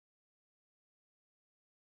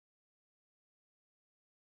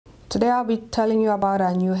Today I'll be telling you about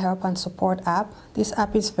our new help and support app. This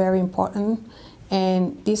app is very important,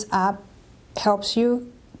 and this app helps you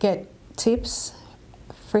get tips,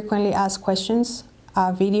 frequently asked questions,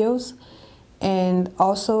 videos, and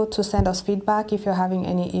also to send us feedback if you're having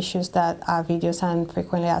any issues that our videos and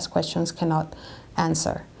frequently asked questions cannot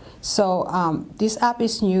answer. So this app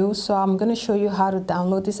is new, so I'm going to show you how to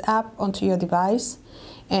download this app onto your device.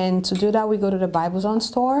 And to do that, we go to the BibleZone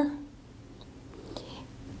store.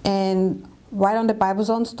 And right on the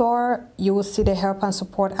BibleZone store, you will see the help and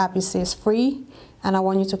support app. It says free, and I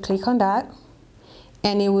want you to click on that.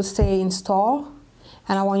 And it will say install,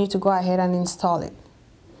 and I want you to go ahead and install it.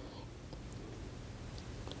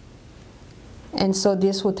 And so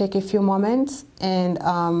this will take a few moments, and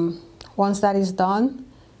once that is done,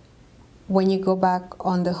 when you go back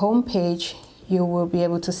on the home page, you will be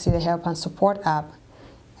able to see the help and support app,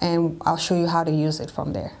 and I'll show you how to use it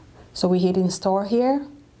from there. So we hit install here.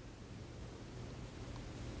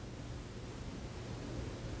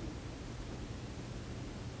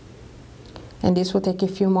 And this will take a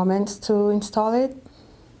few moments to install it.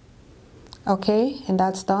 Okay, and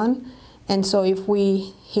that's done. And so if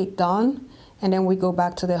we hit done, and then we go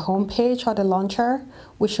back to the home page or the launcher,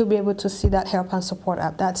 we should be able to see that help and support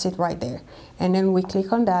app. That's it right there. And then we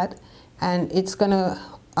click on that, and it's gonna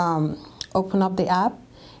open up the app.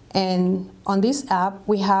 And on this app,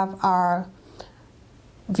 we have our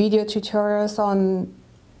video tutorials on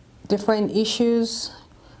different issues,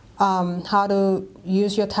 how to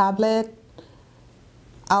use your tablet.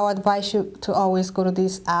 I would advise you to always go to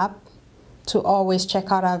this app, to always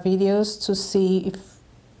check out our videos to see if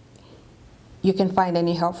you can find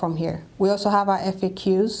any help from here. We also have our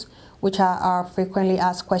FAQs, which are our frequently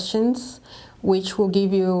asked questions, which will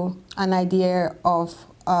give you an idea of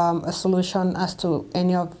a solution as to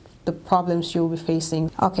any of the problems you'll be facing.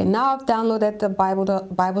 Okay, now I've downloaded the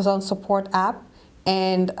BibleZone support app,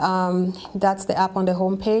 and that's the app on the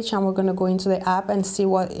home page, and we're going to go into the app and see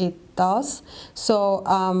what it does.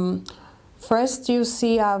 So first, you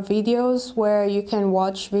see our videos where you can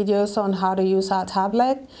watch videos on how to use our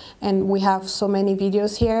tablet, and we have so many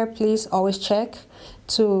videos here. Please always check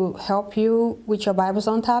to help you with your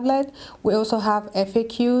BibleZone tablet. We also have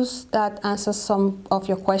FAQs that answer some of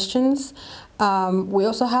your questions. We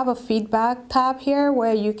also have a feedback tab here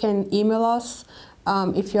where you can email us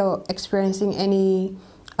if you're experiencing any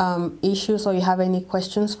issues or you have any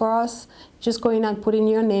questions for us. Just go in and put in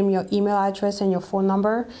your name, your email address, and your phone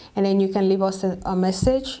number, and then you can leave us a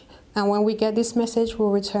message. And when we get this message, we'll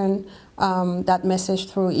return that message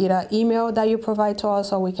through either email that you provide to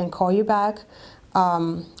us, or we can call you back.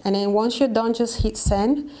 And then once you're done, just hit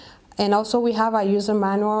send. And also we have our user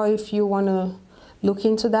manual. If you want to look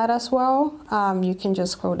into that as well, you can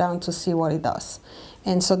just scroll down to see what it does.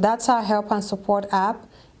 And so that's our help and support app,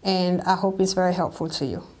 and I hope it's very helpful to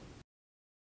you.